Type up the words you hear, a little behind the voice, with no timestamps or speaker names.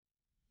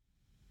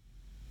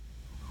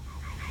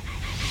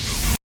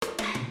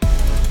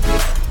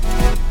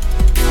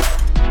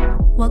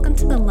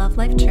Love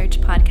Life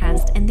Church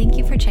podcast, and thank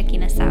you for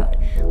checking us out.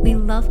 We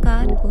love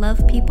God,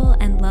 love people,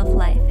 and love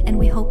life, and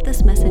we hope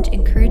this message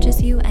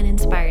encourages you and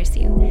inspires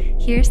you.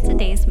 Here's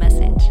today's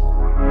message.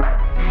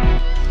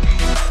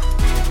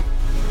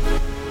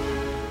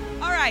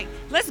 All right,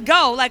 let's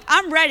go.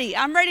 I'm ready.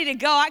 I'm ready to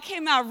go. I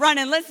came out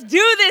running. Let's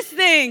do this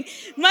thing.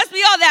 Must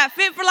be all that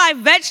Fit for Life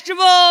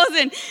vegetables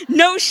and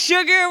no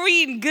sugar. We're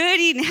eating good,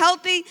 eating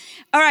healthy.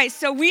 All right,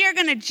 so we are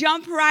going to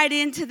jump right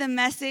into the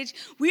message.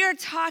 We are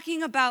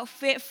talking about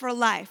Fit for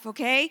Life,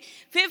 okay?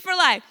 Fit for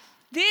Life.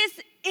 This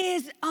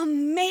is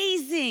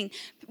amazing.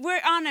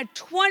 We're on a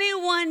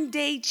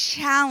 21-day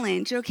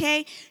challenge,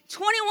 okay?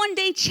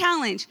 21-day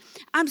challenge.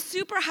 I'm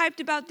super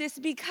hyped about this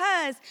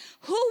because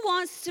who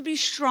wants to be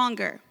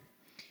stronger?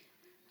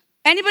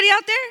 Anybody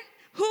out there?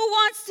 Who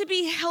wants to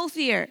be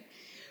healthier?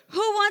 Who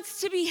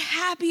wants to be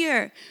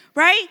happier,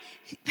 right?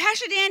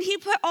 Pastor Dan, he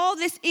put all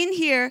this in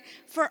here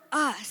for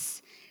us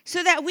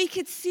so that we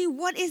could see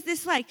what is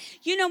this like.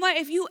 You know what?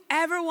 If you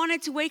ever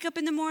wanted to wake up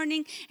in the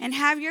morning and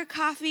have your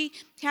coffee,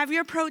 have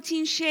your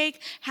protein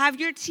shake, have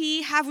your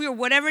tea, have your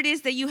whatever it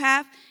is that you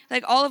have,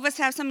 like all of us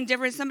have something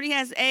different. Somebody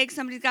has eggs,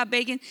 somebody's got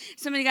bacon,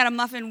 somebody got a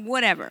muffin,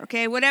 whatever,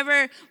 okay?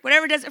 Whatever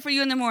does it for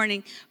you in the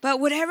morning. But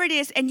whatever it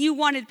is, and you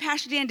wanted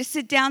Pastor Dan to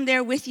sit down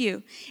there with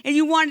you, and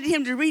you wanted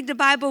him to read the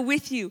Bible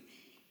with you,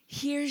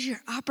 here's your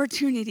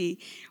opportunity.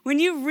 When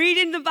you read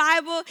in the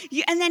Bible,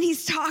 and then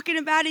he's talking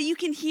about it, you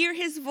can hear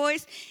his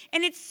voice.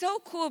 And it's so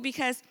cool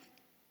because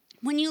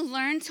when you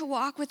learn to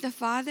walk with the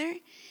Father,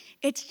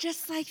 it's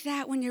just like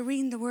that when you're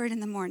reading the Word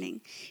in the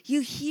morning. You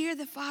hear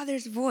the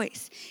Father's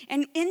voice.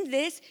 And in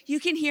this,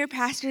 you can hear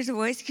Pastor's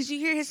voice because you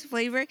hear his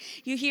flavor.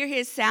 You hear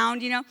his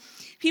sound, you know.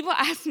 People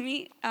ask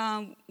me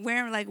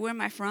where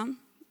am I from?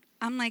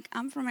 I'm like,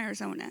 I'm from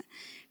Arizona.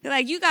 They're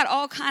like, you got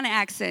all kind of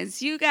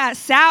accents. You got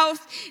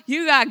South,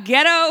 you got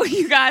ghetto,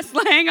 you got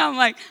slang. I'm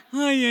like,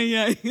 oh,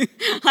 yeah.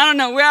 I don't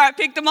know where I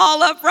picked them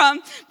all up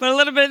from, but a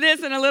little bit of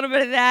this and a little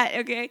bit of that,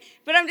 okay?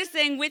 But I'm just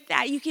saying with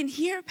that, you can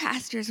hear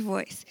Pastor's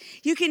voice.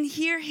 You can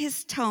hear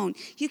his tone.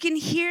 You can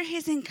hear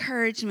his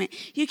encouragement.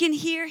 You can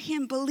hear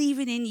him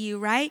believing in you,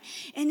 right?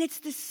 And it's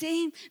the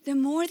same. The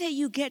more that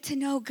you get to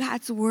know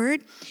God's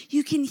word,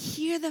 you can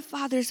hear the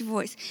Father's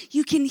voice.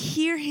 You can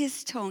hear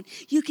his tone.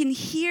 You can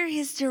hear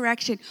his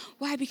direction.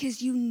 Why?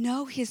 Because you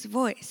know his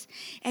voice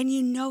and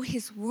you know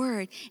his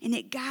word, and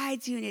it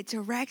guides you and it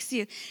directs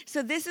you.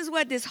 So this is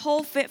what this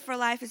whole Fit for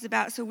Life is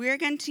about. So we're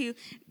going to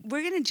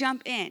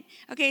jump in.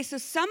 Okay, so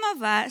some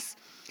of us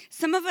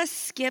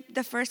skipped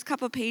the first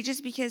couple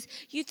pages because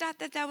you thought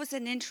that was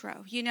an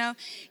intro, you know?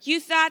 You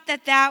thought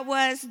that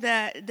was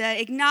the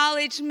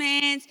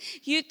acknowledgement.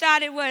 You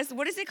thought it was,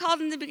 what is it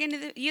called in the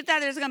beginning? You thought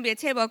there was going to be a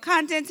table of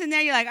contents in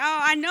there. You're like, oh,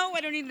 I know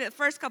I don't need the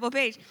first couple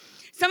pages.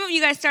 Some of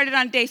you guys started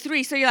on day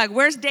 3, so you're like,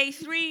 where's day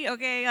 3?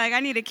 Okay, I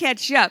need to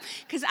catch up.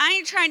 Because I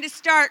ain't trying to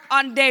start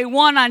on day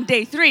 1 on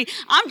day 3.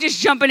 I'm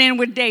just jumping in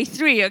with day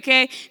 3,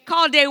 okay?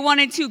 Call day 1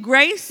 and 2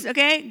 Grace,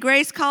 okay?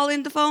 Grace, call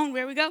in the phone.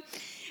 There we go.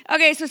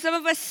 Okay, so some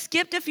of us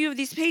skipped a few of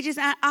these pages,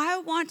 and I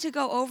want to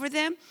go over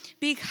them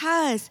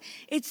because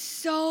it's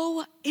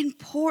so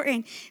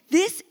important.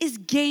 This is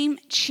game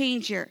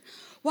changer.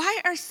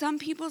 Why are some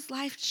people's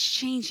lives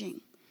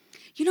changing?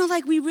 You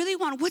know, we really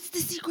want, what's the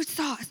secret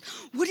sauce?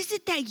 What is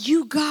it that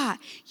you got?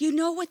 You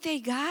know what they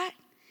got?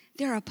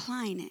 They're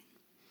applying it.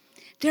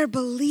 They're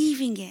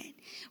believing it.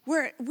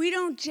 We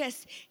don't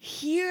just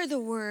hear the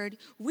word,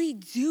 we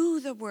do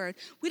the word.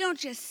 We don't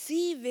just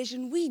see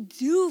vision, we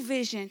do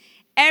vision.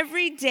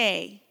 Every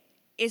day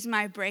is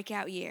my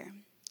breakout year.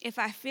 If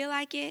I feel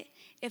like it,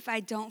 if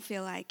I don't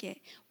feel like it.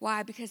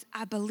 Why? Because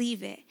I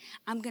believe it.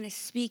 I'm going to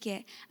speak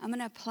it. I'm going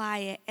to apply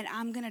it. And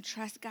I'm going to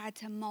trust God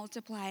to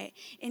multiply it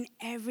in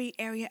every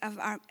area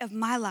of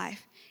my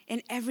life,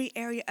 in every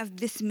area of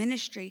this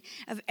ministry,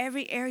 of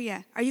every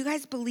area. Are you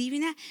guys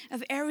believing that?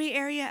 Of every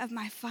area of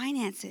my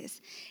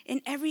finances, in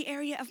every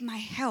area of my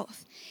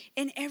health,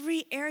 in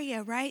every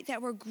area, right,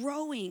 that we're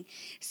growing.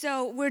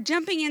 So we're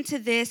jumping into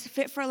this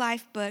Fit for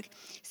Life book.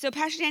 So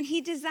Pastor Dan,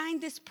 he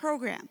designed this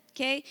program,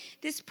 okay?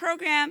 This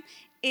program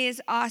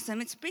is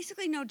awesome. It's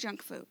basically no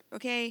junk food,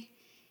 okay?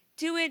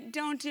 Do it,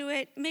 don't do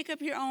it. Make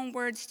up your own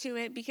words to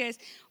it because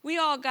we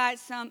all got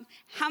some.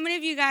 How many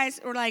of you guys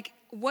are like,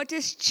 what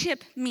does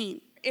chip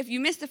mean? If you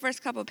missed the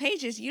first couple of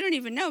pages, you don't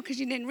even know because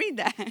you didn't read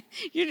that.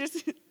 You're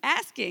just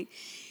asking.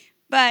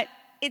 But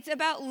it's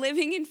about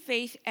living in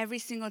faith every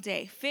single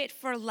day. Fit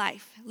for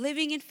life.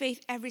 Living in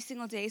faith every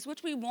single day is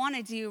what we want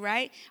to do,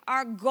 right?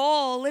 Our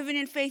goal, living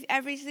in faith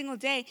every single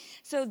day.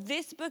 So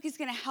this book is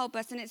going to help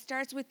us, and it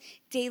starts with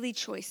daily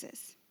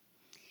choices.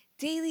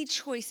 Daily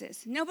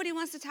choices. Nobody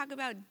wants to talk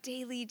about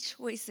daily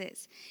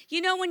choices.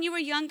 You know when you were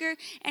younger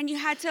and you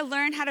had to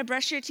learn how to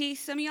brush your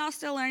teeth? Some of y'all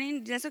still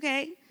learning. That's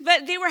okay.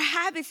 But they were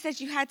habits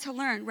that you had to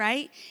learn,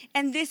 right?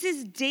 And this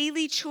is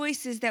daily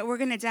choices that we're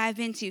going to dive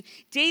into.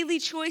 Daily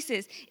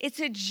choices. It's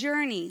a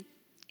journey.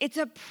 It's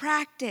a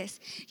practice.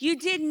 You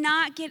did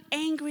not get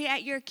angry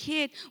at your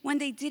kid when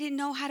they didn't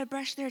know how to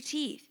brush their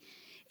teeth.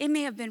 It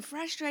may have been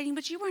frustrating,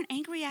 but you weren't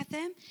angry at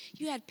them.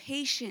 You had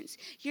patience.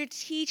 You're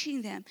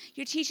teaching them.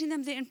 You're teaching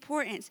them the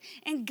importance.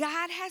 And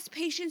God has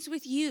patience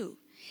with you.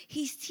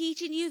 He's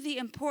teaching you the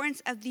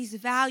importance of these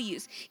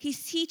values.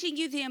 He's teaching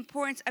you the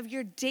importance of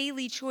your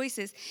daily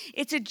choices.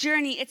 It's a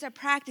journey. It's a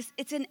practice.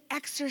 It's an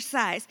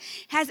exercise.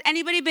 Has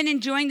anybody been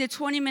enjoying the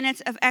 20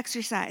 minutes of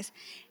exercise?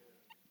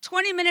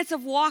 20 minutes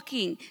of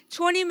walking,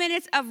 20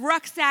 minutes of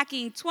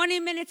rucksacking, 20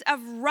 minutes of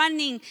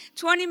running,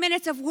 20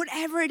 minutes of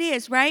whatever it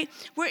is, right?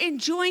 We're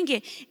enjoying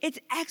it. It's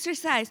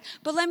exercise.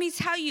 But let me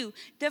tell you,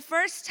 the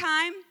first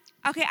time,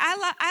 okay,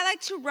 I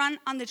like to run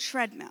on the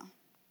treadmill.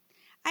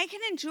 I can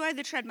enjoy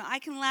the treadmill. I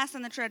can last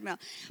on the treadmill.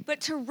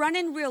 But to run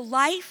in real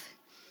life,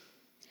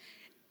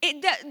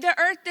 the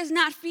earth does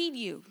not feed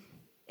you.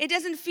 It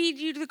doesn't feed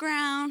you to the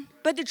ground,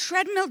 but the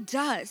treadmill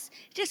does.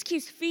 It just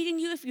keeps feeding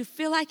you if you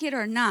feel like it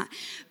or not.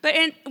 But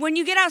when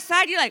you get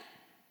outside, you're like,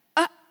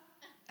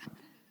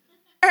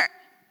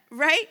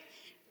 right?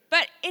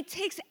 But it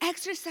takes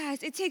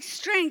exercise. It takes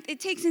strength. It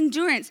takes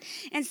endurance.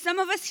 And some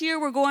of us here,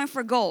 we're going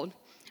for gold.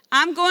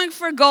 I'm going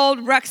for gold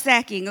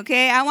rucksacking,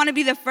 okay? I want to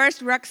be the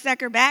first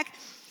rucksacker back,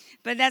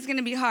 but that's going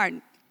to be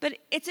hard. But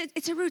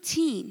it's a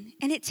routine,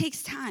 and it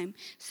takes time.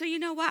 So you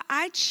know what?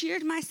 I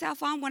cheered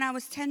myself on when I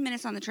was 10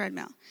 minutes on the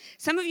treadmill.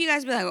 Some of you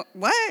guys be like,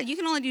 what? You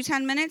can only do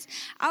 10 minutes?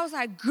 I was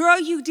like, girl,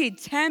 you did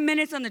 10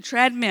 minutes on the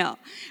treadmill.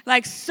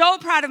 Like, so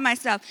proud of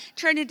myself.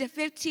 Turned into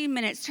 15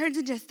 minutes, turns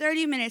into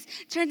 30 minutes,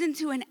 turns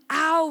into an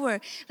hour.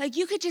 Like,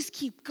 you could just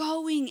keep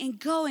going and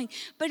going.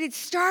 But it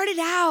started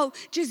out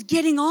just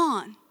getting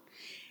on.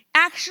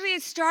 Actually,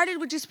 it started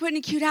with just putting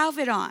a cute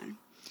outfit on.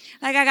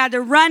 Like, I got the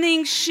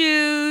running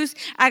shoes,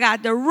 I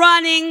got the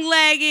running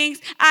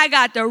leggings, I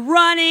got the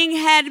running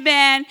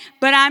headband,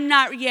 but I'm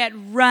not yet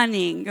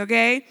running,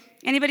 okay?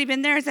 Anybody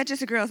been there? Is that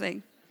just a girl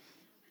thing?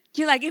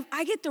 You're like, if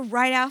I get the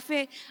right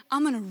outfit,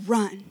 I'm going to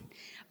run.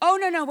 Oh,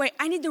 no, wait,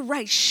 I need the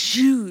right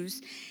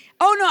shoes.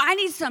 Oh, no, I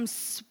need some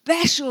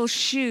special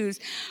shoes.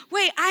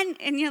 Wait,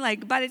 and you're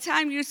like, by the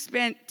time you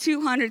spent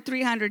 $200,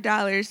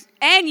 $300,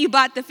 and you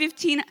bought the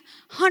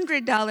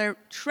 $1,500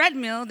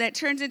 treadmill that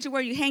turns into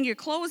where you hang your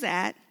clothes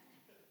at,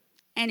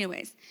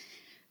 anyways,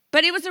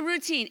 but it was a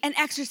routine, an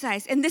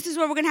exercise, and this is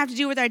what we're going to have to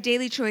do with our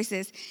daily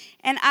choices.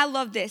 And I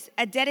love this: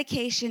 a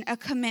dedication, a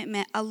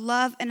commitment, a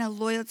love, and a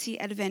loyalty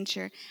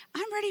adventure.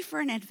 I'm ready for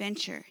an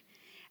adventure.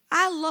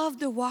 I love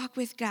the walk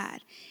with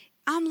God.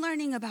 I'm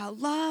learning about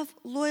love,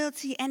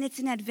 loyalty, and it's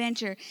an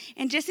adventure.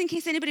 And just in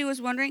case anybody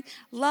was wondering,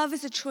 love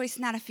is a choice,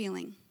 not a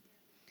feeling.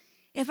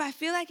 If I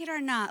feel like it or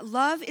not,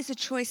 love is a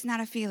choice, not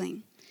a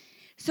feeling.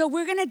 So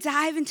we're going to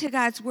dive into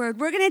God's word.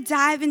 We're going to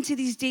dive into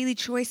these daily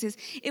choices.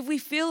 If we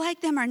feel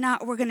like them or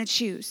not, we're going to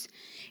choose.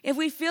 If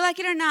we feel like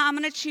it or not, I'm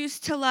going to choose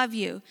to love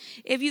you.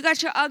 If you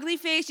got your ugly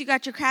face, you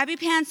got your crabby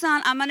pants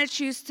on, I'm going to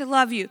choose to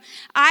love you.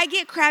 I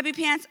get crabby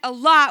pants a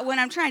lot when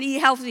I'm trying to eat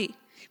healthy.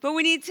 But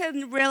we need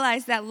to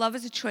realize that love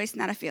is a choice,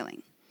 not a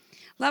feeling.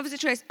 Love is a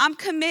choice. I'm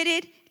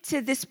committed to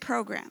this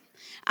program.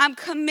 I'm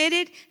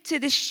committed to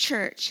this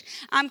church.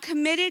 I'm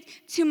committed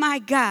to my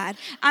God.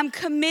 I'm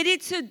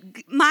committed to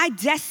my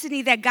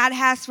destiny that God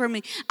has for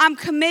me. I'm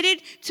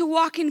committed to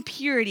walk in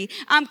purity.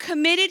 I'm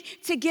committed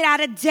to get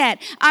out of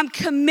debt. I'm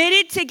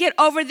committed to get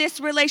over this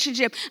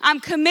relationship.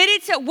 I'm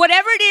committed to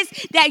whatever it is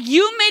that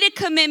you made a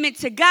commitment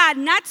to God,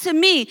 not to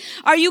me.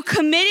 Are you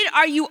committed?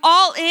 Are you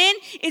all in?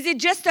 Is it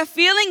just a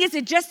feeling? Is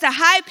it just a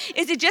hype?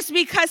 Is it just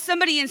because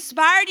somebody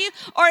inspired you?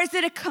 Or is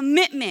it a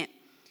commitment?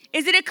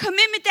 Is it a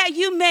commitment that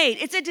you made?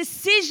 It's a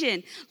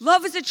decision.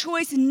 Love is a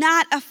choice,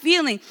 not a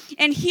feeling.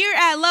 And here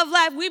at Love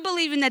Life, we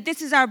believe in that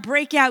this is our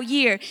breakout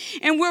year.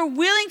 And we're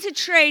willing to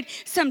trade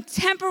some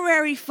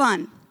temporary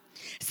fun,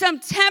 some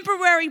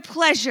temporary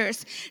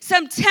pleasures,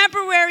 some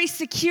temporary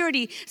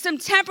security, some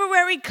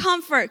temporary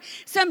comfort,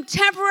 some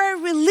temporary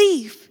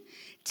relief.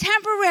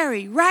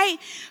 Temporary, right?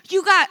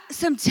 You got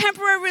some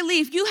temporary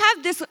relief. You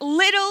have this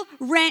little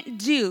rent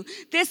due,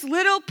 this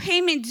little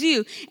payment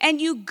due, and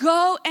you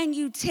go and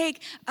you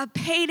take a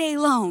payday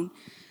loan.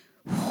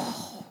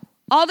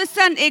 All of a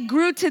sudden, it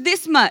grew to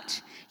this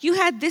much. You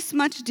had this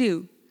much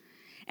due.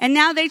 And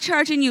now they're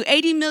charging you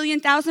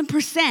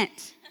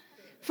 80,000,000%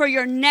 for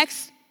your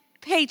next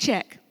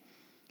paycheck.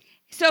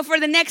 So for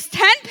the next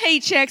 10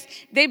 paychecks,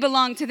 they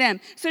belong to them.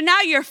 So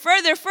now you're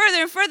further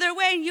and further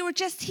away, and you were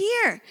just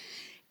here.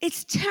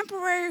 It's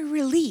temporary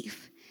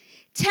relief,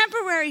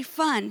 temporary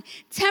fun,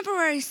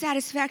 temporary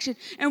satisfaction.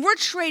 And we're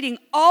trading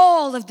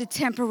all of the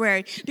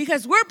temporary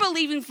because we're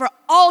believing for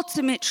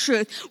ultimate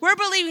truth. We're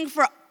believing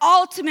for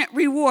ultimate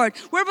reward.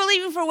 We're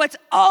believing for what's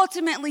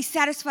ultimately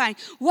satisfying.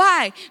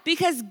 Why?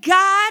 Because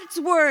God's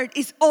word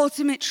is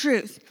ultimate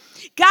truth.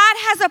 God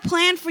has a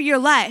plan for your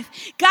life.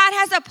 God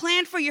has a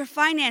plan for your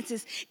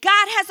finances.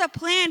 God has a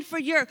plan for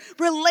your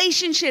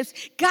relationships.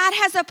 God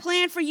has a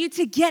plan for you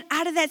to get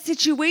out of that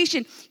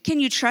situation. Can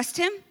you trust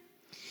him?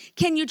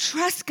 Can you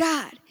trust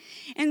God?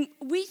 And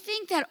we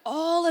think that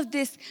all of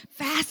this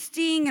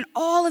fasting and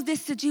all of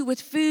this to do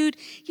with food,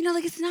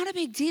 like it's not a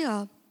big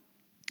deal.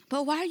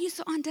 But why are you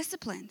so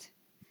undisciplined?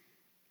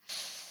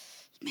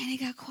 Man, it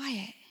got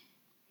quiet.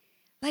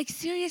 Like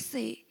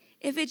seriously,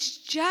 if it's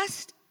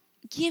just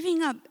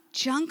giving up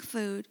junk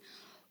food,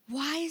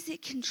 why is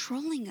it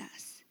controlling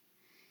us?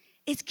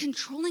 It's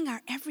controlling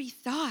our every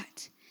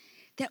thought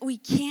that we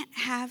can't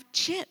have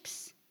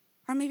chips.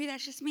 Or maybe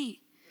that's just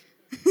me.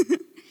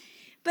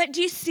 But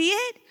do you see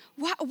it?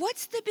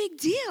 What's the big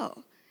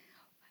deal?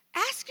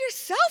 Ask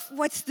yourself,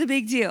 what's the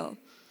big deal?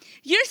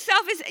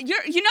 Yourself is,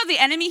 you know the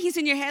enemy, he's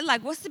in your head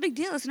like, what's the big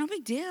deal? It's no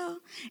big deal.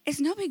 It's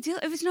no big deal.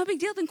 If it's no big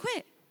deal, then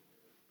quit.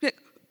 Like,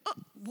 oh,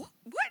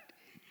 what?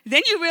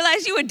 Then you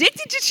realize you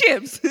addicted to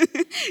chips.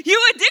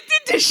 You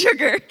addicted to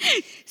sugar.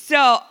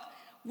 So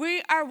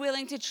we are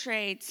willing to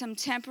trade some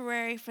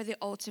temporary for the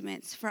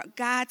ultimates, for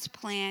God's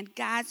plan,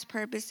 God's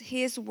purpose,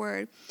 his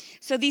word.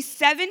 So these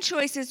 7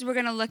 choices we're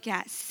going to look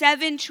at,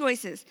 7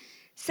 choices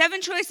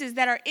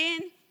that are in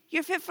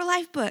your Fit for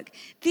Life book.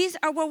 These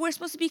are what we're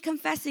supposed to be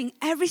confessing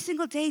every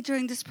single day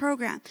during this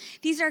program.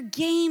 These are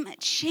game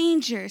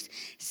changers.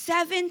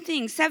 7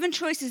 things, 7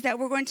 choices that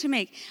we're going to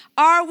make.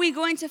 Are we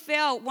going to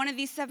fail one of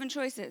these 7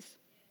 choices?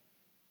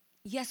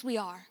 Yes, we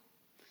are.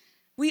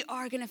 We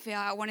are going to fail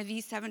at one of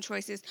these 7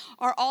 choices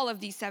or all of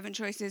these 7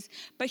 choices.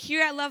 But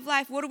here at Love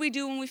Life, what do we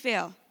do when we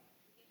fail?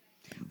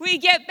 We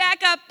get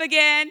back up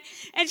again,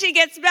 and she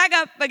gets back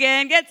up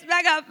again, gets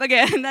back up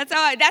again.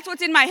 That's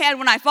what's in my head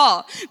when I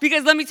fall.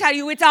 Because let me tell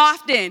you, it's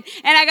often.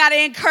 And I got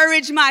to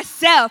encourage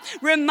myself,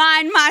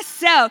 remind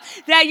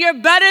myself that you're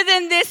better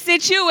than this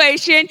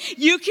situation.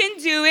 You can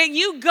do it.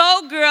 You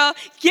go, girl.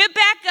 Get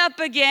back up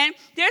again.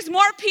 There's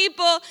more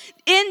people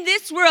in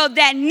this world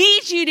that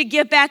need you to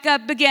get back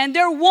up again.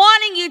 They're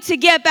wanting you to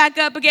get back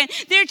up again.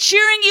 They're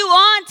cheering you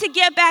on to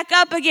get back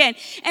up again.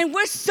 And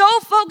we're so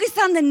focused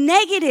on the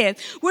negative.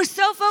 We're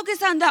so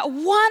focused on that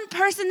one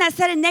person that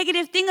said a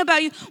negative thing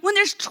about you when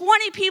there's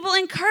 20 people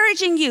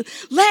encouraging you.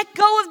 Let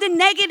go of the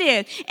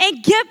negative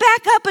and get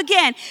back up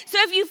again. So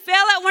if you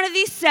fail at one of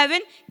these 7,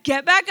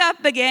 get back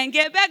up again,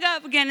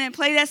 and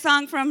play that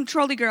song from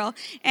Trolley Girl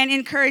and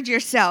encourage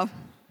yourself.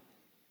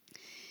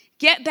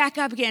 Get back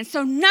up again.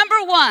 So number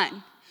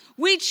 1,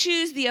 we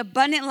choose the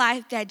abundant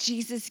life that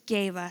Jesus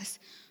gave us.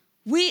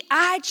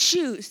 I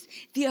choose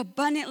the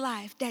abundant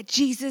life that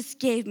Jesus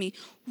gave me.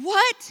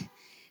 What?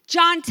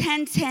 John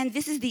 10:10,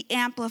 this is the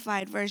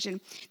amplified version.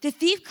 The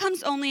thief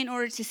comes only in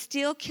order to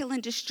steal, kill,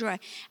 and destroy.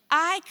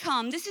 I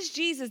come. This is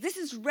Jesus. This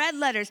is red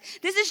letters.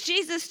 This is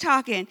Jesus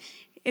talking.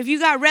 If you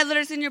got red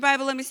letters in your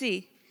Bible, let me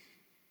see.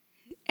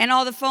 And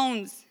all the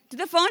phones. Do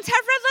the phones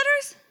have red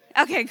letters?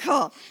 Okay,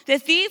 cool. The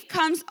thief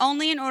comes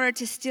only in order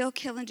to steal,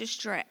 kill, and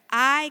destroy.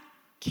 I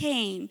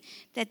came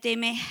that they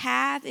may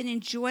have and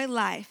enjoy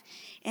life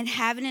and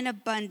have it in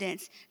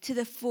abundance to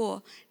the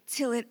full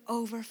till it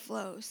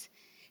overflows.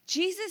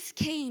 Jesus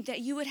came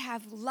that you would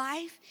have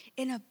life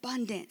in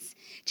abundance.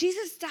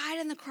 Jesus died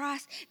on the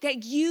cross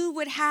that you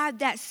would have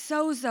that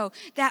sozo,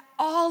 that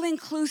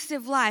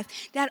all-inclusive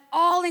life, that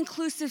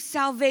all-inclusive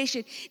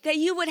salvation, that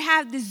you would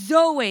have the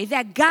Zoe,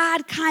 that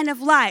God kind of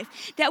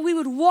life, that we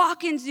would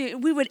walk into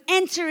it, we would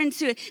enter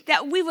into it,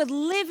 that we would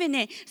live in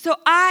it. So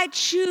I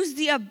choose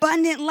the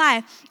abundant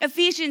life.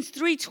 Ephesians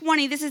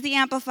 3:20, this is the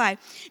Amplified.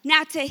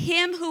 Now to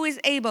him who is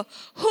able.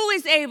 Who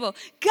is able?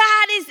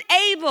 God is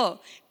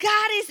able.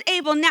 God is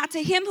able. Now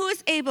to him who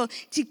is able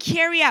to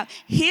carry out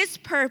his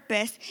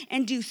purpose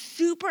and do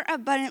super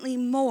abundantly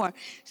more.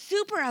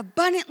 Super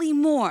abundantly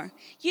more.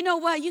 You know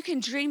what? You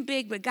can dream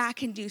big, but God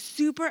can do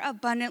super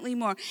abundantly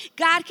more.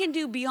 God can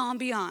do beyond.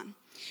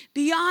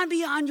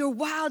 Beyond your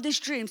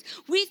wildest dreams.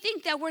 We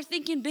think that we're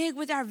thinking big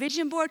with our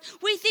vision board.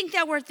 We think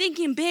that we're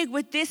thinking big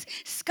with this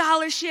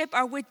scholarship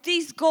or with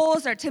these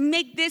goals or to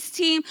make this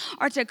team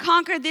or to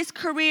conquer this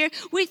career.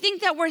 We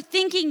think that we're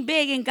thinking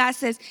big, and God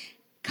says,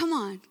 come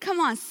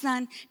on,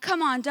 son.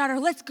 Come on, daughter.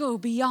 Let's go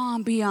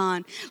beyond.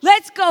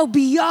 Let's go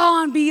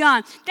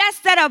beyond. That's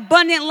that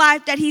abundant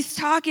life that he's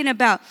talking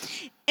about.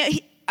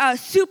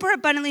 Super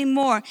abundantly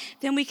more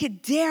than we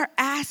could dare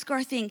ask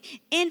or think,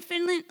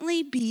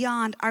 infinitely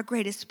beyond our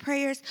greatest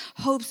prayers,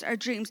 hopes, or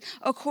dreams,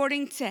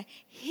 according to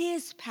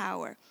his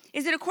power.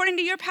 Is it according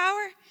to your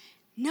power?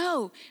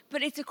 No,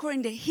 but it's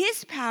according to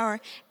his power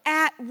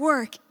at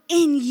work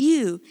in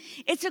you.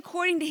 It's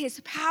according to his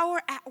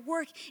power at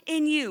work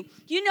in you.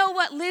 You know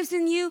what lives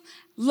in you?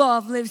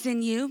 Love lives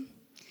in you.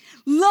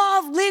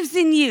 Love lives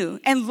in you.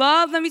 And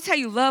love, let me tell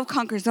you, love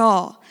conquers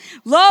all.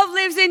 Love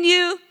lives in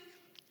you.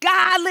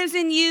 God lives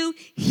in you.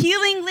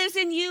 Healing lives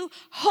in you.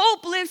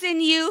 Hope lives in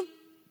you.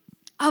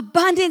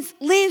 Abundance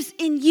lives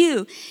in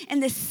you.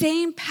 And the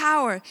same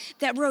power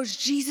that rose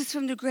Jesus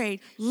from the grave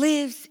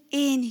lives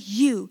in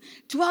you,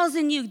 dwells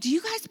in you. Do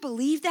you guys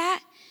believe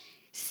that?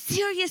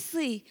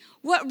 Seriously,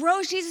 what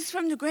rose Jesus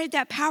from the grave,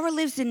 that power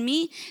lives in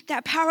me,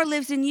 that power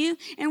lives in you,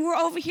 and we're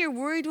over here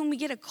worried when we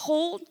get a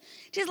cold.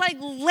 Just like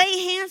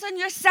lay hands on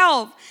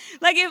yourself.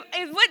 Like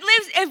if what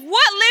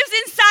lives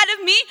inside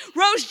of me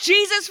rose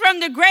Jesus from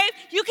the grave,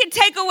 you can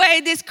take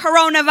away this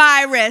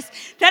coronavirus.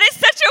 That is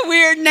such a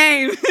weird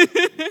name.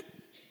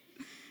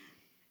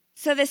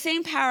 So the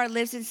same power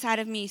lives inside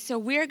of me. So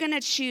we're going to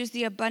choose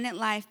the abundant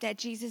life that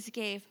Jesus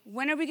gave.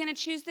 When are we going to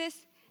choose this?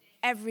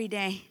 every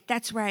day.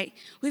 That's right.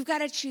 We've got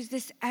to choose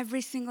this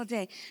every single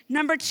day.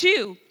 Number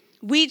 2,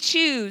 we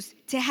choose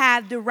to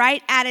have the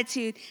right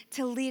attitude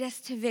to lead us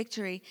to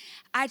victory.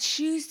 I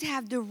choose to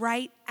have the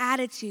right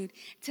attitude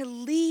to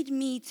lead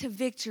me to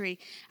victory.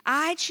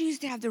 I choose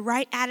to have the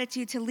right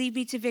attitude to lead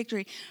me to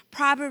victory.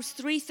 Proverbs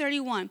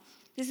 3:31.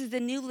 This is the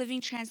New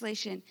Living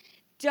Translation.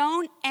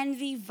 Don't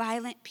envy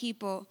violent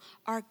people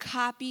or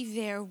copy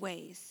their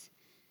ways.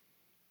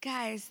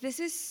 Guys, this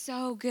is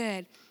so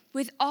good.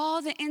 With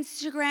all the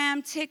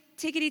Instagram,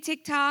 tickety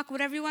TikTok,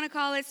 whatever you want to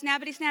call it,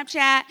 snappity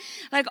Snapchat,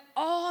 like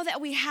all that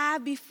we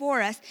have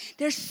before us,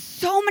 there's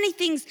so many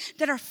things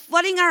that are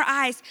flooding our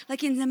eyes,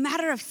 like in the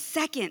matter of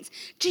seconds.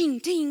 Ding,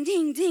 ding,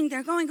 ding, ding.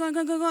 They're going.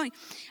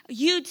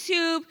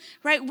 YouTube,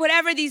 right?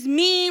 Whatever, these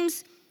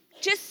memes,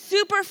 just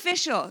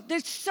superficial. They're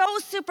so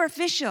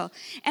superficial.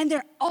 And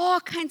they're all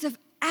kinds of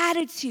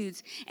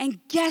attitudes. And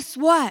guess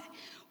what?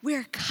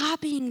 We're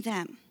copying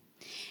them.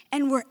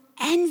 And we're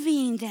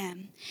envying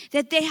them,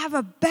 that they have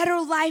a better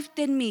life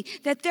than me,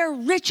 that they're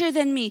richer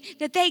than me,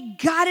 that they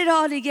got it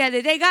all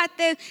together. They got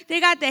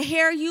the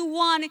hair you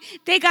want.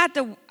 They got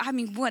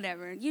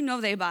whatever. You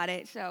know they bought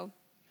it. So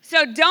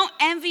don't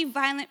envy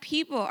violent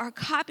people or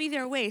copy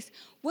their ways.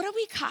 What are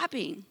we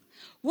copying?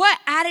 What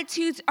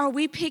attitudes are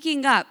we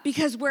picking up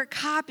because we're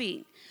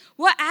copying?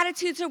 What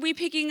attitudes are we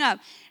picking up?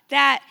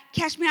 That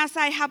catch me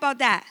outside, how about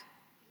that?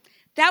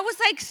 That was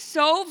like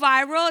so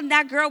viral, and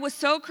that girl was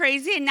so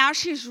crazy, and now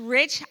she's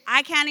rich.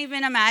 I can't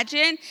even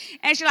imagine.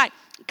 And she's like,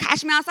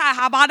 catch me outside,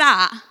 how about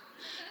that?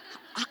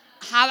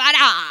 How about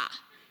that?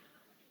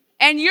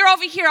 And you're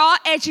over here all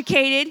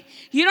educated.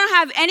 You don't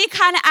have any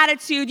kind of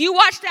attitude. You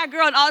watch that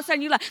girl, and all of a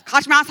sudden you're like,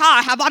 catch me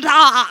outside, how about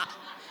that?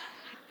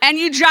 And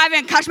you drive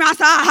in, catch me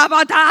outside, how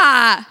about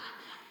that?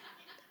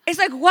 It's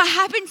like, what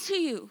happened to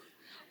you?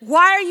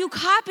 Why are you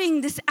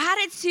copying this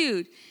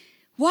attitude?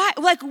 Why?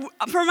 Like,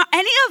 from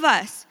any of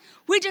us.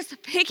 We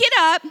just pick it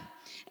up,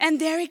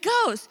 and there it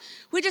goes.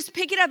 We just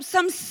pick it up,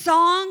 some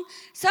song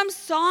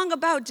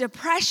about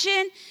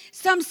depression,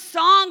 some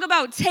song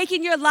about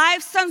taking your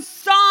life, some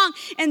song,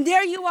 and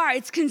there you are.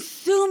 It's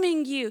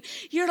consuming you.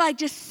 You're like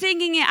just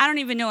singing it. I don't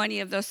even know any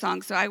of those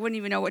songs, so I wouldn't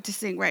even know what to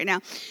sing right now.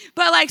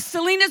 But like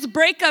Selena's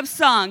breakup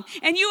song,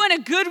 and you in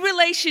a good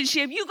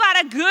relationship, you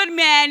got a good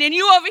man, and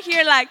you over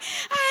here like,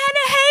 I had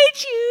to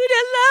hate you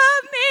to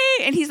love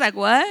me. And he's like,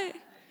 what?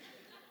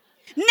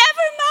 Never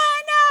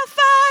mind, I'll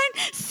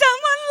find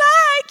someone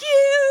like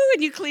you.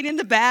 And you clean in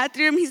the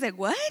bathroom. He's like,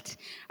 what?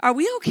 Are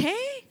we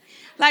okay?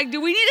 Like,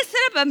 do we need to set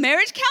up a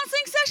marriage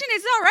counseling session?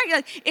 It's all right.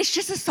 Like, it's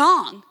just a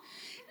song.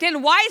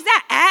 Then why is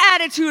that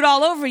attitude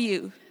all over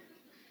you?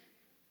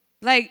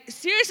 Like,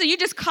 seriously, you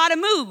just caught a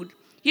mood.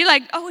 You're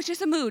like, oh, it's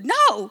just a mood.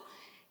 No,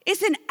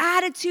 it's an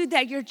attitude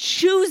that you're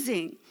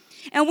choosing.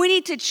 And we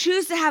need to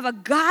choose to have a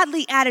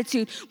godly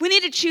attitude. We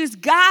need to choose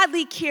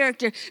godly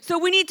character. So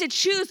we need to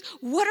choose,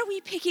 what are we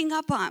picking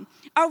up on?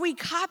 Are we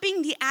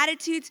copying the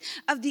attitudes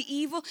of the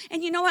evil?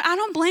 And you know what? I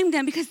don't blame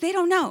them because they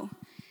don't know.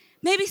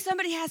 Maybe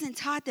somebody hasn't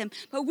taught them,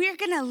 but we're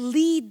going to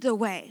lead the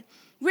way.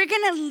 We're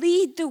going to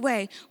lead the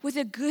way with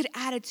a good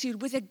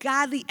attitude, with a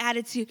godly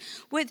attitude,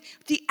 with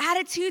the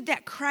attitude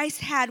that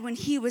Christ had when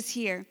he was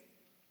here.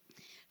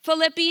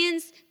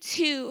 Philippians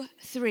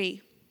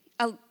 2:3.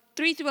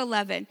 3 through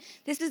 11.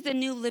 This is the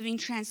New Living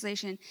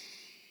Translation.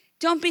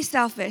 Don't be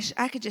selfish.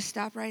 I could just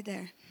stop right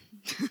there.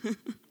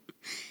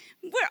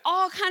 We're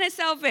all kind of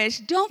selfish.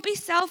 Don't be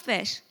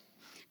selfish.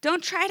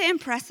 Don't try to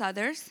impress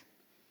others.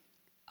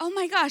 Oh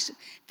my gosh,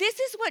 this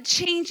is what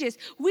changes.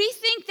 We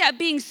think that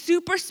being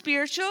super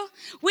spiritual,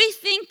 we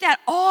think that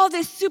all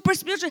this super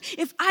spiritual,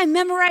 if I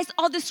memorize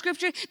all the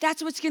scripture,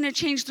 that's what's going to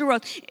change the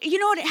world. You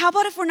know what? How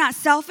about if we're not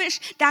selfish?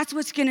 That's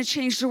what's going to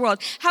change the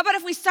world. How about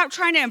if we stop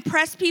trying to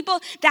impress people?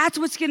 That's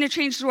what's going to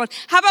change the world.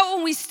 How about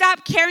when we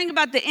stop caring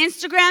about the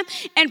Instagram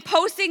and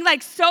posting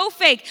like so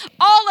fake?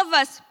 All of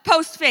us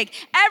post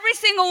fake. Every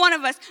single one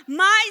of us,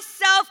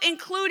 myself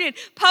included,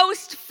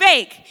 post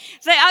fake.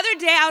 So the other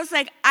day I was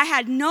like, I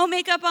had no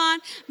makeup on.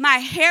 My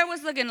hair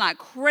was looking like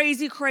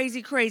crazy.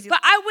 But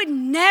I would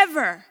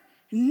never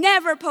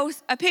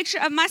post a picture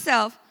of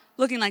myself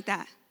looking like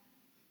that.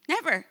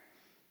 Never.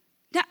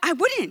 I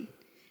wouldn't.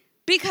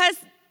 Because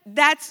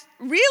that's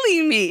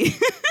really me.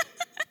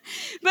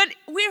 But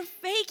we're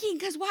faking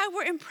because why?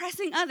 We're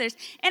impressing others.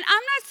 And I'm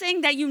not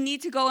saying that you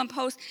need to go and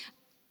post,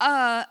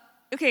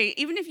 okay,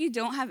 even if you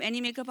don't have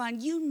any makeup on,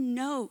 you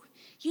know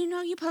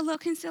you put a little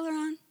concealer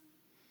on.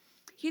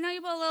 You know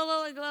you put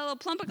a little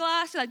plump of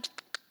gloss, like,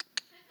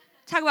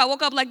 talk about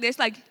woke up like this,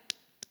 like,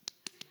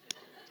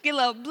 get a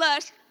little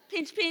blush,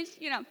 pinch,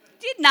 you know.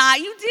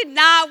 You did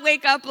not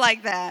wake up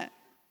like that.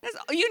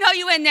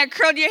 You in there,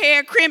 curled your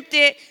hair, crimped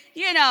it,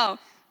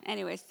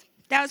 Anyways,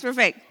 that was for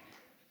fake.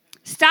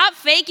 Stop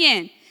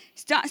faking.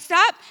 Stop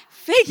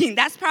faking.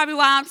 That's probably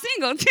why I'm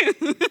single, too.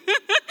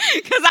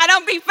 Because I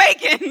don't be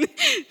faking.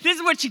 This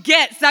is what you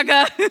get,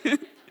 sucker.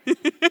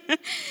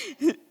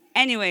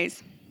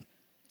 Anyways,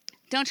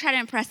 don't try to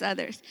impress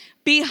others.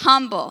 Be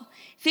humble.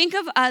 Think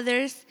of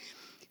others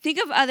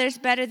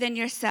better than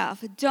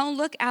yourself. Don't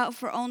look out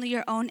for only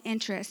your own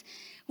interests.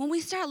 when we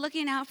start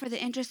looking out for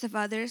the interests of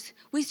others,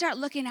 we start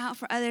looking out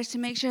for others to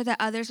make sure that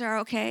others are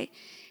okay.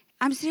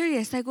 I'm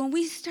serious. Like, when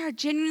we start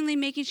genuinely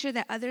making sure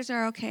that others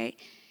are okay,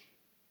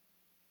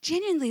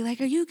 genuinely,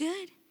 like, are you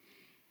good?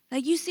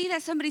 Like, you see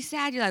that somebody's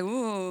sad, you're like,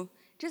 whoa.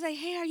 Just like,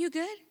 hey, are you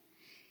good?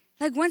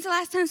 Like, when's the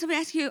last time somebody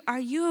asked you, are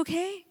you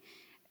okay?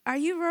 Are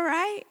you all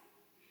right?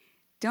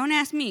 Don't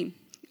ask me.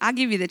 I'll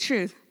give you the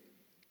truth.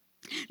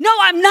 No,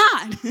 I'm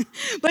not.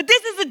 But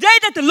this is the day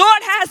that the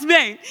Lord has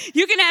made.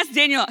 You can ask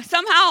Daniel.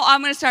 Somehow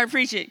I'm going to start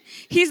preaching.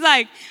 He's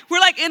like,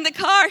 we're like in the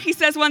car. He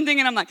says one thing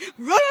and I'm like,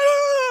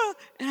 rah!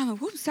 And I'm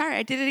like, whoops, sorry,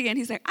 I did it again.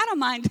 He's like, I don't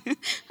mind.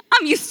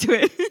 I'm used to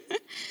it.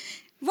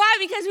 Why?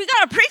 Because we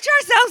got to preach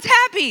ourselves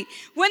happy.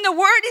 When the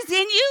word is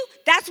in you,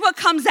 that's what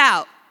comes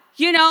out.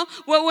 You know,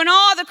 well, when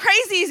all the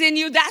crazy is in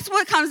you, that's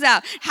what comes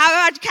out. How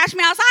about Catch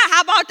Me Outside?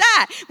 How about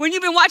that? When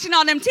you've been watching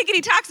all them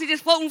tickety-tocks,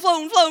 just floating,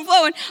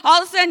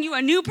 all of a sudden you're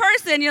a new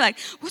person. You're like,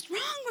 what's wrong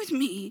with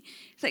me?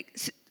 It's like,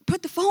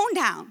 put the phone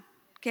down,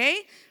 okay?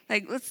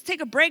 Like, let's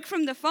take a break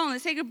from the phone.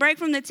 Let's take a break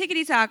from the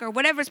tickety-tock or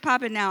whatever's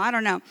popping now. I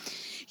don't know.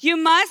 You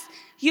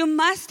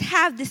must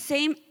have the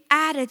same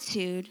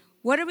attitude.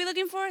 What are we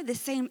looking for? The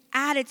same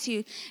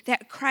attitude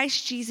that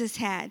Christ Jesus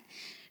had.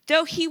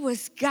 Though he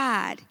was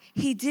God,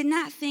 he did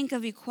not think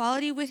of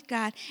equality with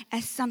God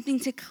as something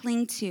to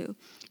cling to.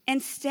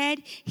 Instead,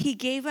 he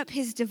gave up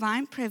his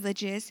divine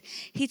privileges.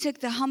 He took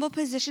the humble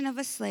position of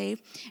a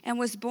slave and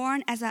was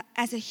born as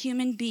a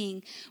human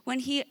being. When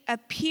he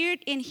appeared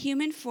in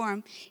human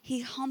form,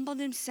 he humbled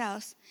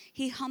himself.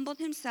 He humbled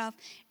himself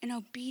in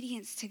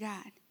obedience to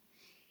God.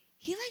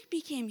 He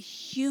became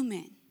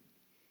human.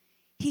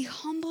 He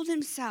humbled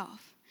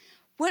himself.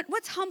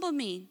 What's humble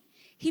mean?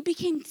 He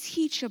became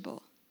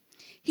teachable.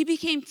 He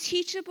became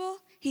teachable.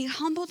 He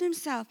humbled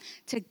himself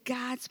to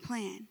God's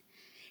plan.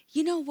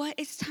 You know what?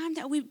 It's time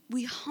that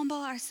we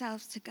humble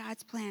ourselves to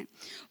God's plan.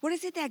 What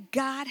is it that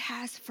God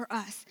has for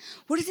us?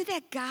 What is it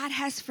that God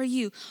has for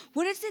you?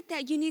 What is it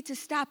that you need to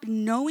stop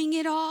knowing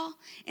it all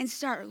and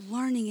start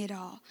learning it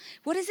all?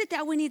 What is it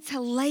that we need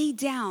to lay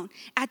down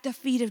at the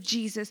feet of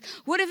Jesus?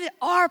 What if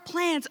our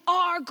plans,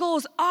 our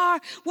goals, are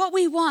what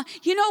we want?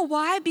 You know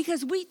why?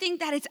 Because we think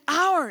that it's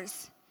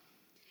ours.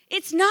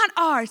 It's not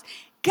ours.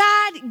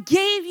 God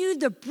gave you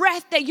the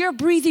breath that you're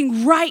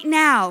breathing right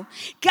now.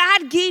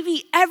 God gave you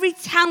every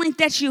talent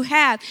that you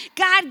have.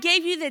 God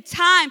gave you the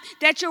time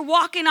that you're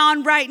walking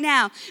on right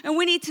now. And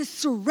we need to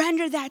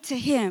surrender that to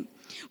him.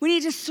 We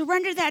need to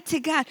surrender that to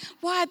God.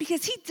 Why?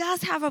 Because he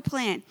does have a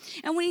plan.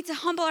 And we need to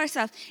humble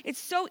ourselves. It's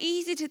so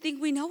easy to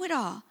think we know it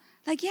all.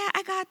 Like, yeah,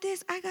 I got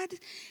this.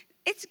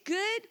 It's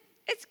good.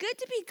 It's good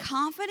to be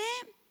confident.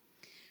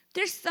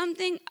 There's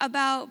something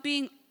about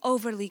being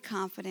overly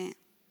confident.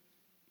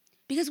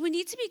 Because we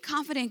need to be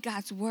confident in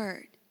God's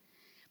word.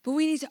 But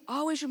we need to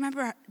always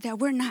remember that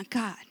we're not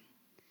God.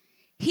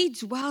 He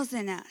dwells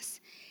in us.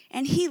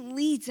 And he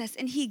leads us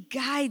and he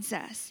guides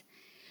us.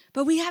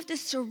 But we have to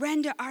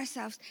surrender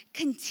ourselves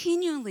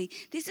continually.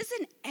 This is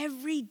an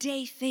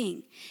everyday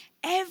thing.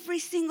 Every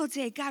single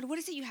day. God, what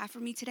is it you have for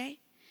me today?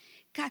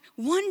 God,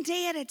 one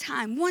day at a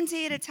time. One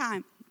day at a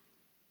time.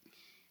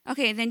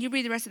 Okay, then you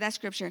read the rest of that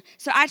scripture.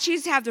 So I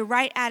choose to have the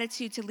right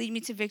attitude to lead me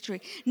to victory.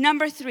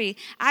 Number 3,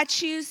 I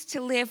choose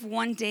to live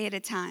one day at a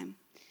time.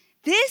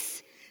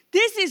 This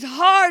is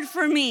hard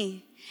for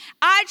me.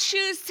 I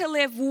choose to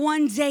live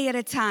one day at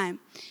a time.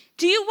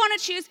 Do you want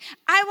to choose?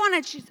 I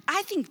want to choose.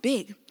 I think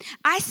big.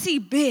 I see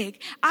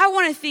big. I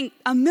want to think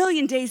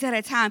 1,000,000 days at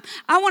a time.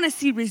 I want to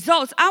see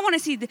results. I want to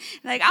see,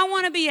 I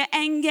want to be an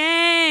end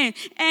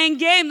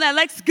game.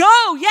 Let's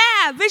go.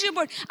 Yeah, vision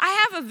board.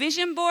 I have a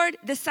vision board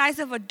the size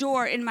of a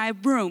door in my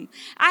room.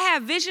 I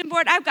have vision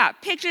board. I've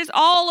got pictures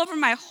all over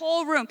my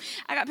whole room.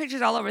 I got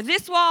pictures all over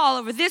this wall, all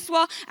over this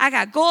wall. I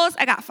got goals.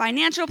 I got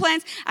financial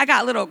plans. I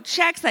got little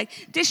checks.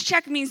 Like, this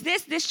check means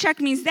this check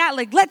means that.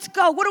 Like, let's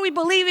go. What do we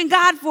believe in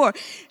God for?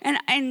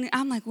 And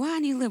I'm like, wow, I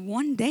need to live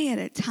one day at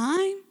a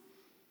time.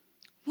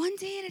 One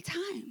day at a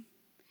time.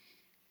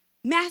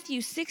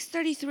 Matthew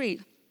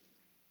 6:33.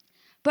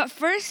 But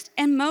first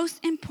and most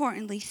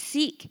importantly,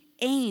 seek,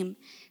 aim,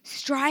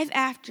 strive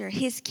after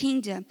his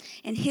kingdom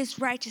and his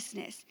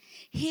righteousness,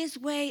 his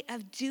way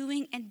of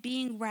doing and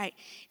being right,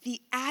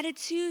 the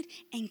attitude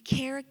and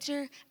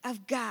character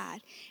of God.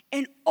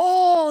 And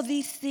all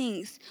these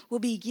things will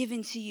be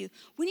given to you.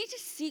 We need to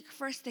seek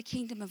first the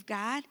kingdom of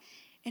God.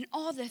 And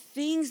all the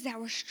things that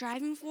we're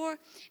striving for,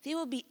 they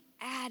will be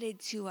added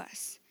to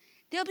us.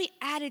 They'll be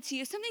added to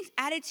you. If something's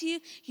added to you,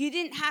 you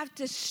didn't have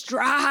to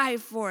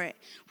strive for it.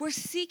 We're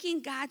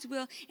seeking God's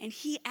will, and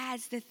he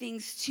adds the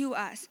things to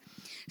us.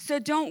 So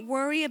don't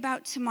worry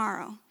about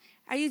tomorrow.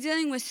 Are you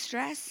dealing with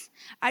stress?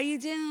 Are you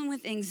dealing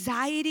with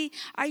anxiety?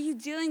 Are you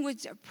dealing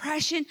with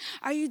depression?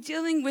 Are you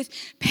dealing with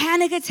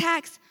panic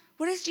attacks?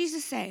 What does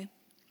Jesus say?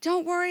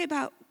 Don't worry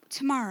about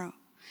tomorrow,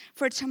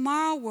 for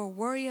tomorrow will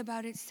worry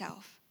about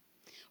itself.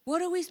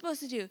 What are we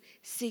supposed to do?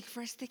 Seek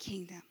first the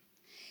kingdom.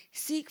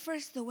 Seek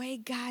first the way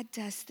God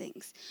does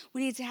things.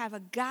 We need to have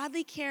a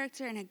godly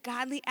character and a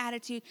godly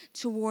attitude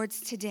towards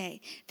today.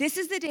 This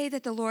is the day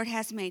that the Lord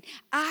has made.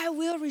 I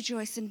will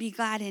rejoice and be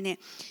glad in it.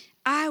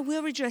 I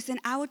will rejoice, and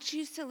I will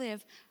choose to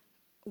live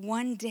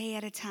one day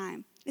at a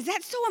time. Is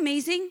that so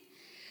amazing?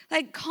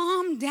 Like,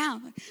 calm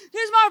down.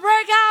 This is my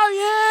breakout,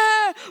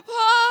 yeah!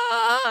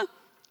 Whoa!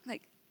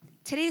 Like,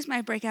 today is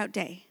my breakout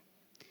day.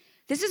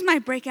 This is my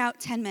breakout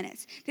 10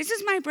 minutes. This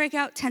is my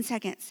breakout 10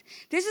 seconds.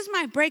 This is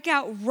my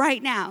breakout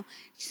right now.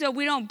 So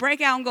we don't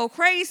break out and go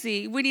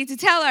crazy. We need to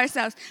tell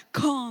ourselves,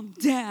 calm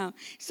down.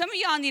 Some of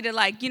y'all need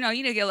to you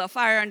need to get a little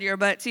fire under your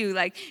butt too.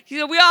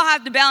 We all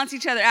have to balance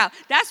each other out.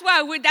 That's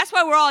why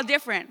we're all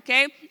different,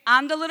 okay?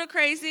 I'm the little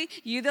crazy,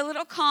 you the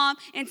little calm,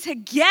 and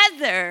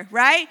together,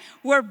 right,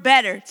 we're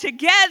better.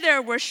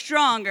 Together, we're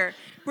stronger.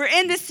 We're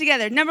in this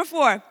together. Number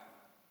 4,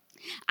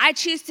 I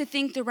choose to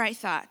think the right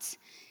thoughts.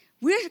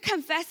 We're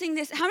confessing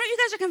this. How many of you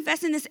guys are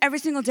confessing this every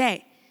single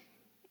day?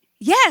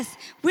 Yes,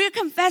 we're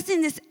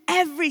confessing this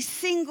every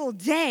single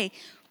day.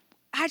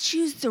 I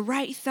choose the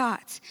right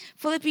thoughts.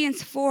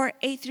 Philippians 4,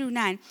 8 through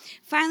 9.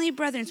 Finally,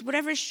 brethren,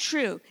 whatever is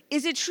true.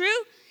 Is it true?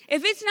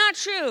 If it's not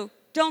true,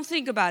 don't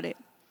think about it.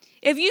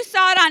 If you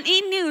saw it on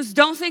E-News,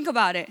 don't think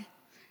about it.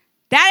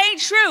 That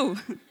ain't true.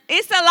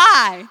 It's a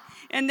lie.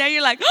 And then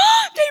you're like,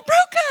 oh, they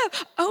broke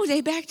up. Oh,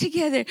 they back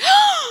together.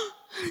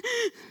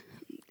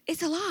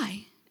 It's a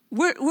lie.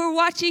 We're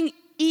watching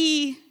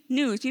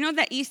E-News. You know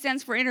that E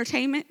stands for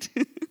entertainment?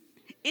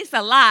 It's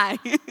a lie.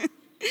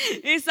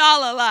 It's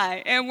all a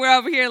lie. And we're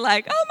over here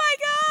like, oh my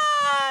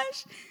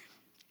gosh.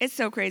 It's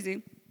so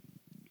crazy.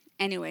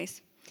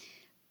 Anyways,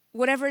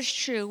 whatever is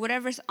true,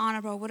 whatever is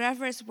honorable,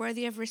 whatever is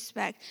worthy of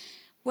respect,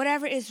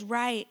 whatever is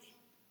right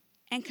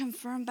and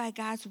confirmed by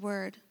God's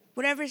word,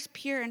 whatever is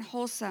pure and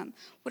wholesome,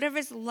 whatever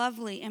is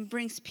lovely and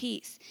brings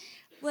peace.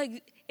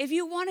 If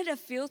you wanted a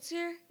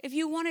filter, if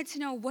you wanted to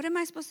know what am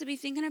I supposed to be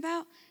thinking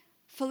about,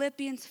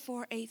 Philippians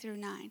 4, 8 through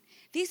 9.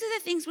 These are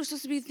the things we're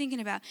supposed to be thinking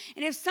about.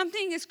 And if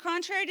something is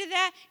contrary to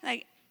that,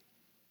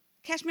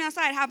 catch me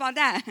outside, how about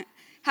that?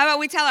 How about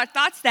we tell our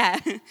thoughts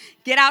that?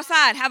 Get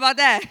outside, how about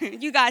that?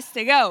 You guys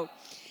to go.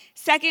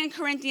 2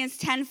 Corinthians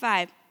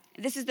 10:5.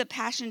 This is the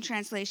Passion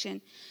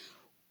Translation.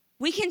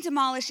 We can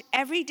demolish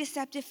every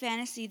deceptive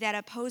fantasy that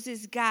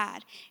opposes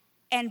God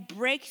and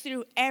break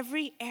through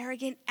every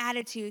arrogant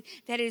attitude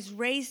that is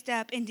raised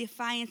up in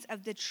defiance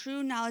of the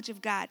true knowledge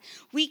of God.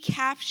 We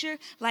capture,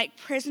 like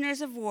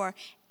prisoners of war,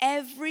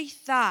 every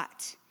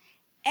thought,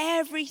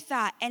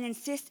 and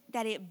insist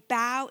that it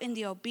bow in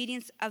the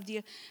obedience of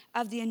the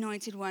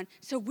Anointed One.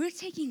 So we're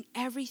taking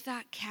every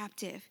thought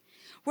captive.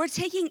 We're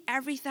taking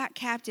every thought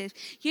captive.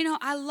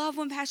 I love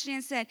when Pastor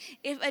Dan said,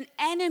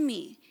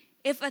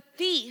 if a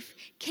thief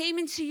came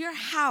into your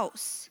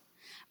house,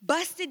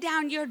 busted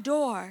down your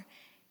door,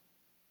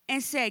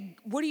 and said,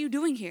 what are you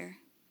doing here?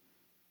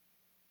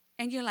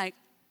 And you're like,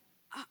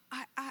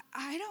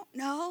 I don't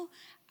know.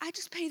 I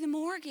just pay the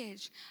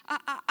mortgage.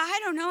 I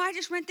don't know. I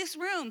just rent this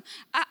room.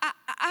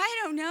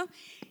 I don't know.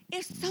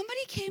 If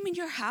somebody came in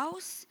your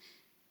house,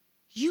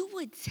 you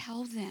would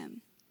tell them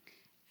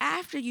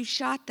after you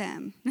shot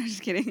them. No,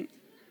 just kidding.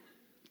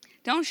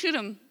 Don't shoot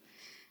them.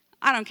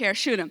 I don't care.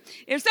 Shoot them.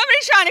 If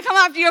somebody's trying to come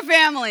after your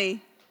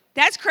family,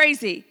 that's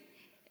crazy.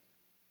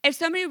 If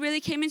somebody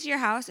really came into your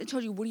house and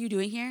told you, what are you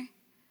doing here?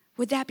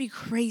 Would that be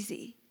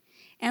crazy?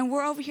 And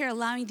we're over here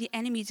allowing the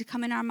enemy to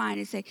come in our mind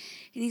and say,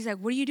 and he's like,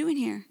 what are you doing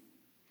here?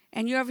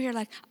 And you're over here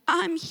like,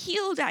 I'm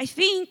healed, I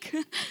think.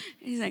 And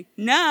he's like,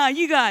 nah,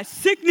 you got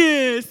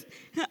sickness.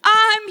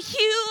 I'm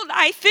healed,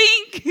 I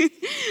think.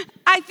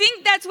 I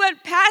think that's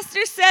what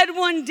Pastor said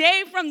one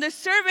day from the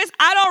service.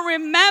 I don't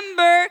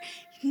remember.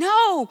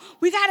 No,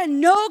 we got to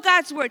know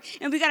God's word,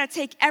 and we got to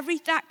take every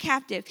thought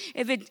captive.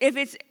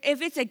 If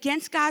it's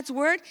against God's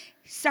word,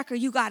 sucker,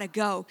 you got to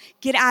go.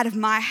 Get out of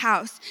my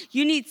house.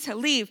 You need to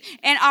leave.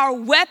 And our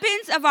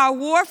weapons of our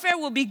warfare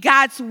will be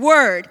God's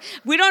word.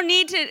 We don't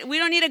need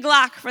a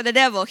Glock for the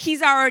devil.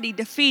 He's already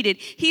defeated.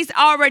 He's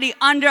already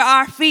under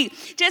our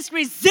feet. Just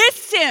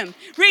resist him.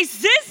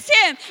 Resist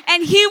him,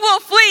 and he will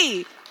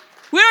flee.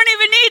 We don't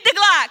even need the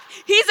Glock.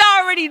 He's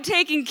already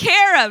taken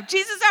care of.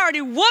 Jesus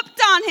already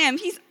whooped on him.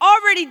 He's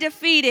already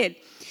defeated.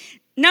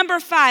 Number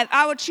 5,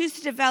 I will choose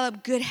to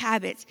develop good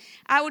habits.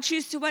 I will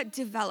choose to what?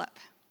 Develop.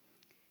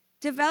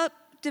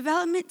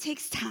 Development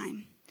takes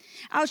time.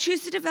 I will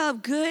choose to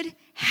develop good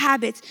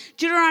habits.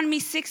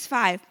 Deuteronomy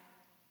 6:5.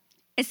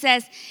 It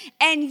says,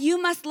 and you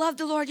must love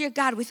the Lord your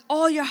God with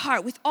all your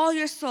heart, with all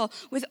your soul,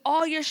 with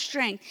all your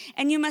strength.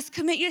 And you must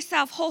commit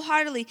yourself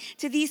wholeheartedly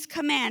to these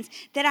commands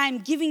that I am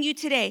giving you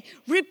today.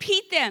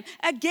 Repeat them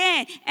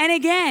again and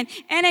again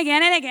and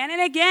again and again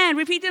and again.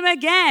 Repeat them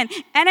again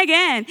and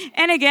again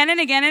and again and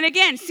again and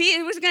again. See,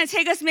 it was going to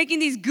take us making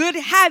these good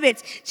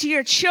habits to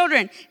your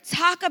children.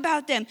 Talk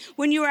about them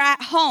when you are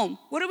at home.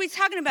 What are we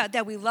talking about?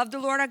 That we love the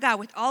Lord our God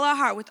with all our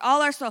heart, with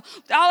all our soul,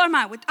 with all our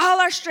mind, with all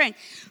our strength.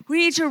 We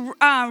need to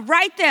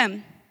write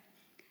them.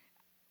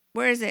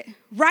 Where is it?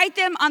 Write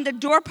them on the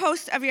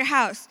doorpost of your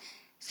house.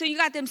 So you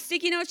got them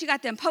sticky notes, you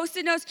got them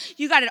Post-it notes,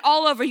 you got it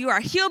all over. You are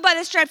healed by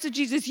the stripes of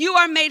Jesus. You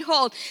are made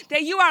whole,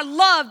 that you are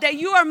loved, that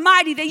you are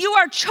mighty, that you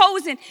are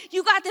chosen.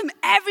 You got them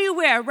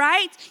everywhere,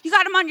 right? You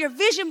got them on your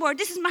vision board.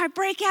 This is my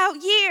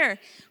breakout year.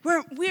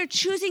 We're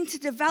choosing to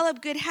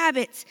develop good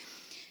habits.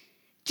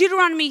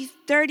 Deuteronomy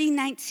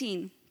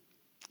 30:19.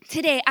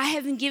 Today, I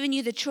have been given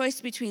you the choice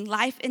between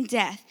life and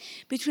death,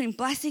 between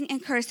blessing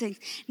and cursing.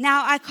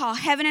 Now I call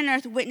heaven and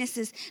earth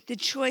witnesses the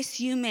choice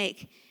you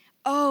make.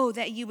 Oh,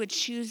 that you would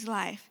choose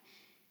life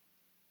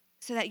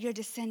so that your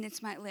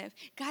descendants might live.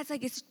 God's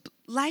like, it's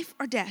life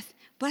or death,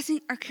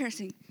 blessing or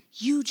cursing.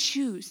 You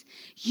choose.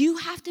 You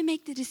have to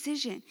make the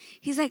decision.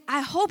 He's like,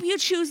 I hope you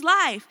choose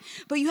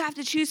life, but you have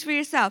to choose for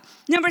yourself.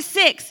 Number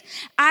 6,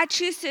 I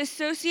choose to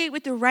associate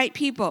with the right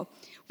people.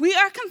 We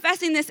are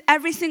confessing this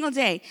every single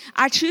day.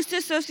 I choose to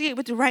associate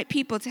with the right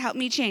people to help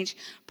me change.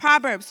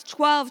 Proverbs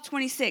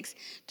 12:26.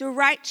 The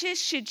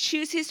righteous should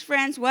choose his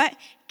friends, what?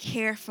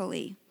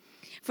 Carefully.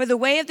 For the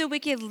way of the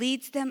wicked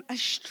leads them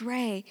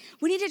astray.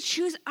 We need to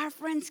choose our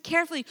friends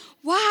carefully.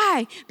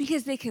 Why?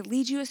 Because they could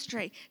lead you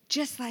astray,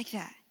 just like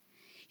that.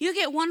 You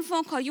get one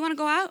phone call, you want to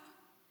go out?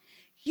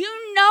 You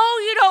know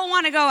you don't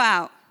want to go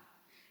out.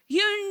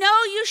 You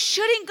know you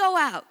shouldn't go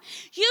out.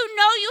 You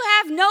know you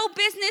have no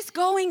business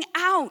going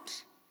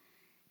out.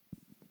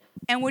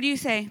 And what do you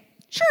say?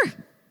 Sure.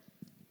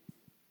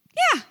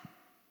 Yeah.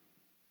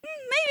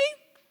 Maybe.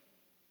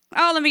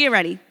 Oh, let me get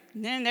ready.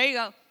 And then there you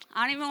go.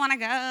 I don't even want to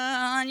go,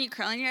 and you're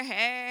curling your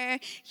hair.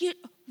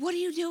 What are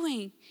you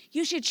doing?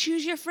 You should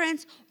choose your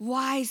friends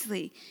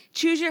wisely.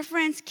 Choose your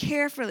friends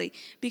carefully,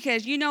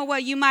 because you know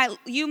what? You might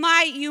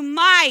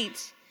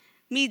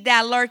meet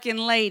that lurking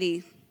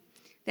lady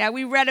that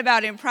we read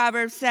about in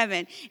Proverbs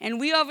 7. And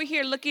we over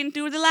here looking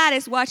through the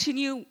lattice, watching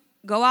you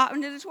go out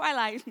into the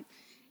twilight.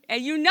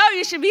 And you know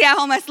you should be at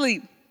home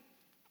asleep.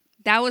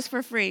 That was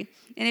for free.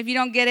 And if you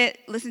don't get it,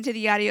 listen to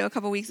the audio a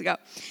couple weeks ago.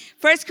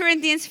 1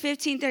 Corinthians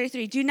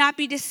 15:33. Do not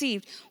be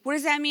deceived. What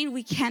does that mean?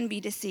 We can be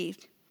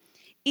deceived.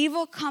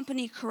 Evil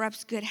company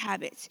corrupts good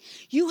habits.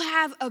 You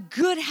have a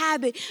good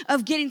habit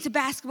of getting to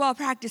basketball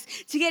practice,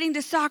 to getting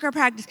to soccer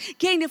practice,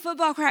 getting to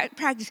football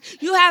practice.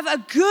 You have a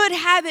good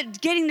habit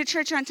of getting to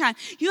church on time.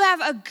 You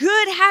have a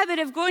good habit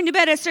of going to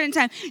bed at a certain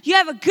time. You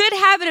have a good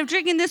habit of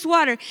drinking this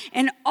water.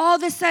 And all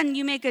of a sudden,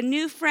 you make a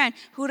new friend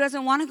who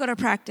doesn't want to go to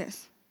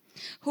practice,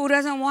 who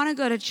doesn't want to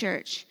go to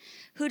church,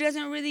 who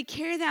doesn't really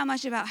care that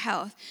much about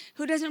health,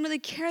 who doesn't really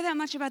care that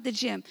much about the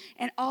gym.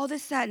 And all of a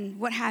sudden,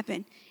 what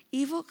happened?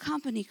 Evil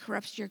company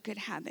corrupts your good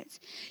habits.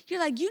 You're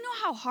like, you know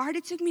how hard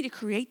it took me to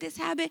create this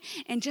habit,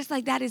 and just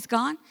like that, it's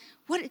gone?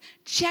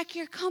 Check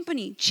your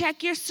company.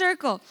 Check your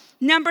circle.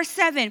 Number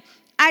 7,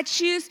 I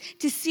choose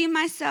to see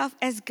myself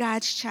as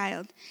God's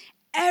child.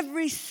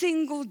 Every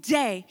single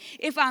day.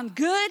 If I'm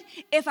good,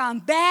 if I'm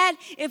bad,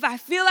 if I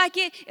feel like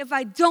it, if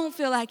I don't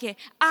feel like it,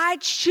 I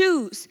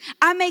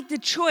make the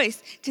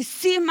choice to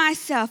see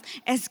myself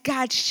as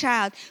God's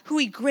child, who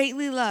he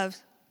greatly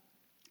loves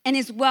and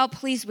is well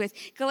pleased with.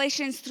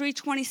 Galatians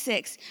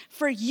 3:26.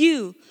 For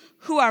you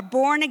who are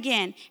born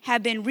again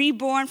have been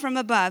reborn from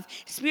above,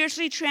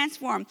 spiritually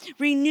transformed,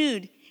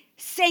 renewed,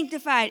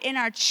 sanctified, and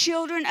are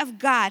children of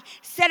God,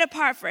 set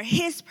apart for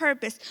his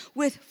purpose,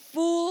 with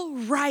full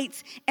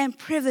rights and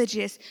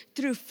privileges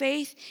through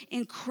faith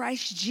in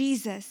Christ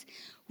Jesus.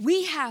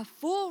 We have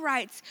full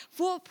rights,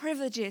 full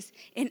privileges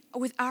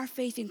with our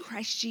faith in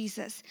Christ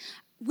Jesus.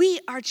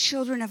 We are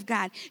children of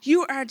God.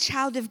 You are a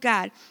child of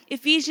God.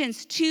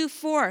 Ephesians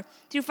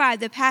 2:4-5,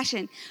 the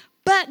Passion.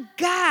 But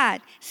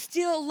God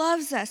still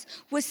loves us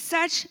with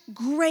such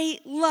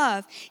great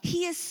love.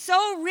 He is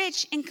so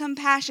rich in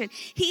compassion.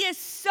 He is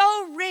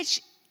so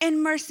rich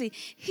in mercy.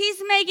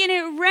 He's making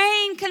it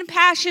rain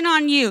compassion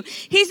on you.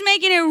 He's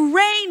making it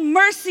rain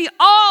mercy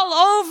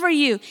all over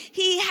you.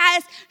 He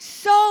has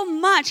so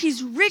much.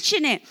 He's rich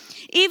in it.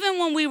 Even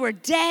when we were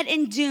dead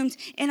and doomed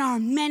in our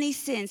many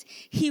sins,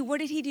 what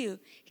did he do?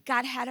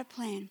 God had a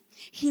plan.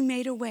 He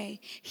made a way.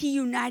 He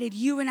united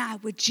you and I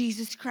with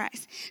Jesus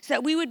Christ so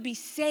that we would be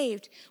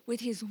saved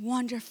with his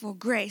wonderful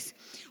grace.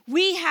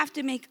 We have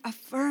to make a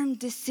firm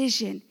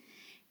decision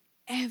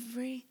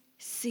every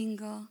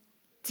single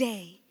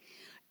day.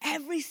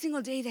 Every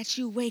single day that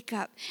you wake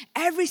up,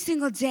 every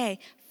single day,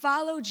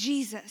 follow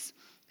Jesus.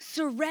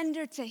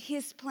 Surrender to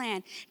his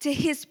plan, to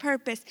his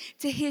purpose,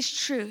 to his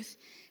truth.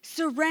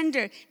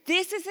 Surrender.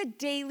 This is a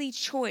daily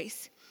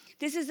choice.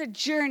 This is a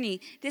journey.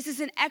 This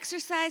is an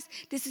exercise.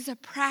 This is a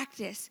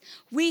practice.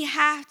 We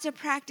have to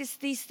practice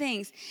these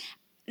things.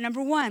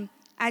 Number 1,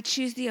 I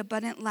choose the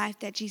abundant life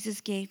that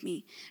Jesus gave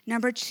me.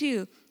 Number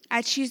 2,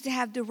 I choose to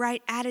have the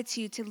right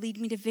attitude to lead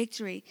me to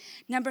victory.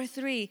 Number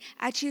 3,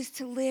 I choose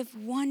to live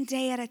one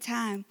day at a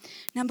time.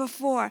 Number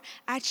 4,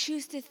 I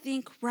choose to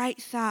think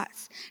right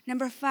thoughts.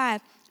 Number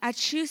 5, I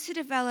choose to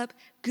develop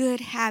good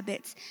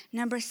habits.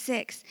 Number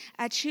 6,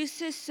 I choose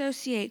to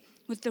associate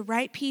with the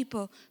right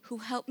people who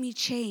help me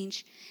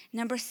change.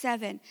 Number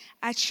 7,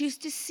 I choose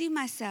to see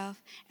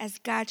myself as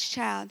God's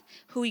child,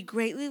 who he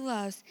greatly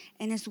loves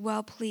and is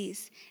well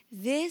pleased.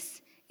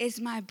 This is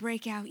my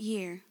breakout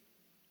year.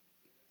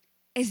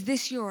 Is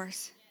this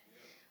yours?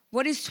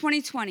 What is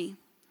 2020?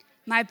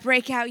 My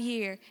breakout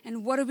year.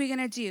 And what are we going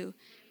to do?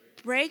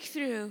 Break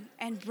through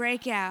and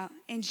break out.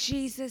 In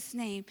Jesus'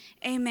 name,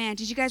 amen.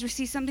 Did you guys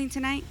receive something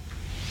tonight?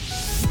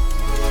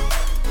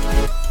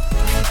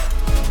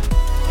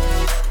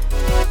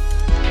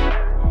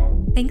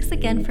 Thanks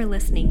again for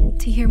listening.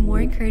 To hear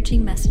more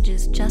encouraging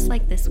messages just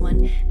like this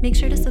one, make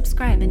sure to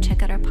subscribe and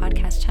check out our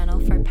podcast channel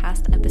for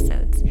past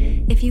episodes.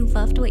 If you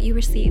loved what you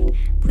received,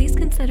 please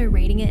consider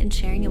rating it and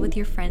sharing it with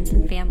your friends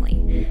and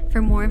family.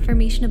 For more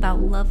information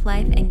about Love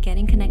Life and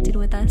getting connected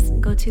with us,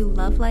 go to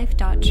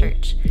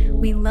lovelife.church.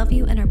 We love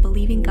you and are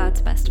believing God's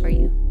best for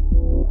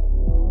you.